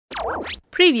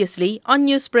Previously on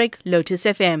Newsbreak, Lotus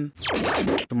FM.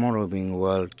 Tomorrow being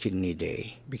World Kidney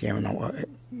Day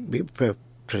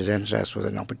presents us with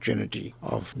an opportunity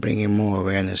of bringing more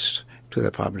awareness to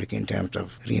the public in terms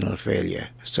of renal failure.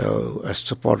 So a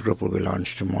support group will be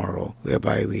launched tomorrow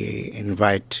whereby we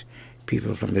invite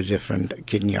people from the different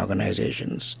kidney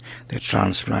organizations, the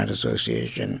Transplant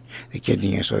Association, the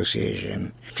Kidney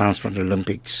Association, Transplant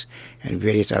Olympics, and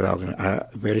various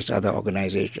other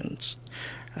organizations.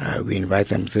 We invite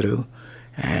them through,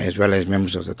 as well as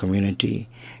members of the community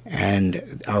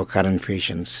and our current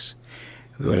patients.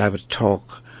 We will have a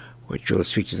talk which will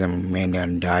speak to them mainly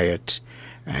on diet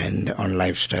and on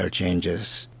lifestyle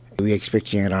changes. We're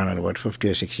expecting around about 50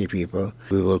 or 60 people.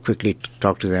 We will quickly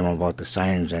talk to them about the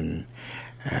signs and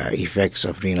effects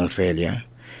of renal failure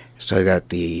so that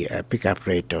the pickup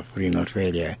rate of renal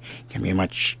failure can be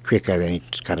much quicker than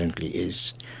it currently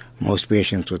is. Most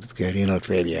patients with renal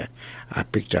failure are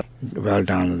picked up well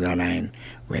down the line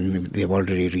when they've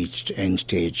already reached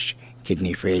end-stage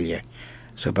kidney failure.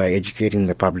 So by educating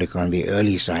the public on the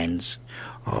early signs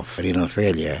of renal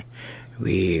failure,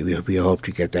 we hope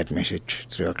to get that message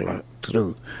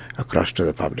through across to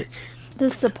the public.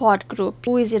 This support group,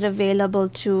 who is it available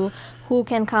to? Who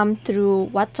can come through?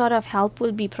 What sort of help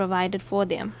will be provided for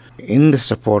them? In the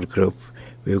support group,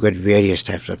 we've got various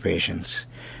types of patients.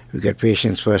 We've got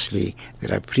patients, firstly,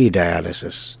 that are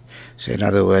pre-dialysis. So in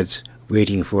other words,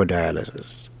 waiting for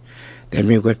dialysis. Then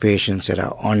we've got patients that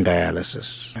are on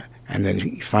dialysis. And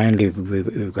then finally,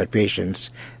 we've got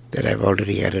patients that have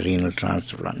already had a renal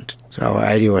transplant. So our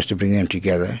idea was to bring them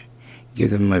together,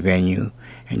 give them a venue,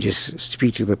 and just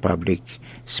speak to the public,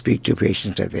 speak to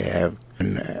patients that they have,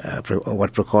 and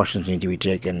what precautions need to be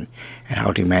taken, and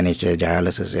how to manage their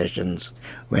dialysis sessions,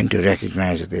 when to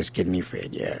recognize that there's kidney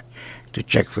failure, to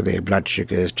check for their blood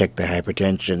sugars, check their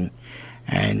hypertension,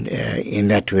 and in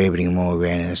that way bring more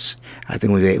awareness. I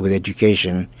think with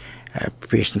education,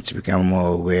 patients become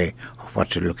more aware of what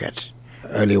to look at.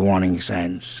 Early warning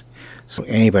signs. So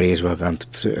anybody is welcome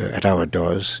at our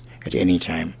doors at any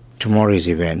time. Tomorrow's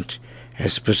event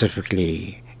has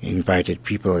specifically invited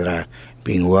people that are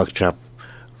being worked up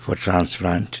for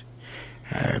transplant,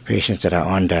 patients that are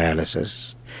on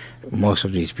dialysis. Most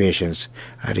of these patients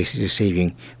are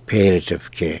receiving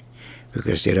palliative care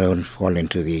because they don't fall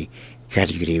into the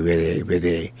category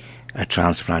where a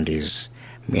transplant is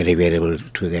made available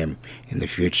to them in the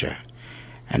future.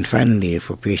 And finally,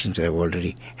 for patients that have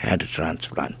already had a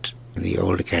transplant in the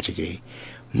older category,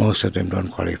 most of them don't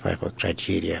qualify for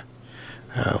criteria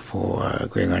for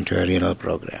going on to a renal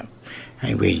program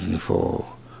and waiting for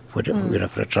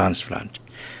a transplant.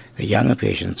 The younger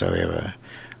patients, however,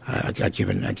 are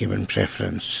given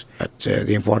preference. But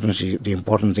the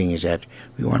important thing is that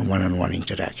we want one-on-one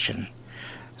interaction.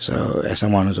 So, as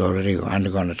someone who's already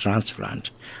undergone a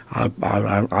transplant,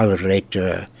 I'll relate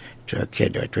to a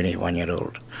kid, a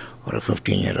 21-year-old or a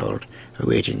 15-year-old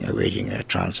awaiting a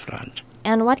transplant.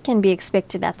 And what can be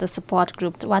expected at the support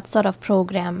group? What sort of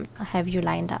program have you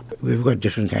lined up? We've got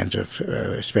different kinds of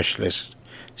specialists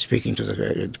speaking to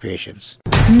the patients.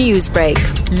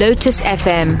 Newsbreak, Lotus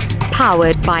FM,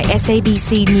 powered by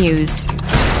SABC News.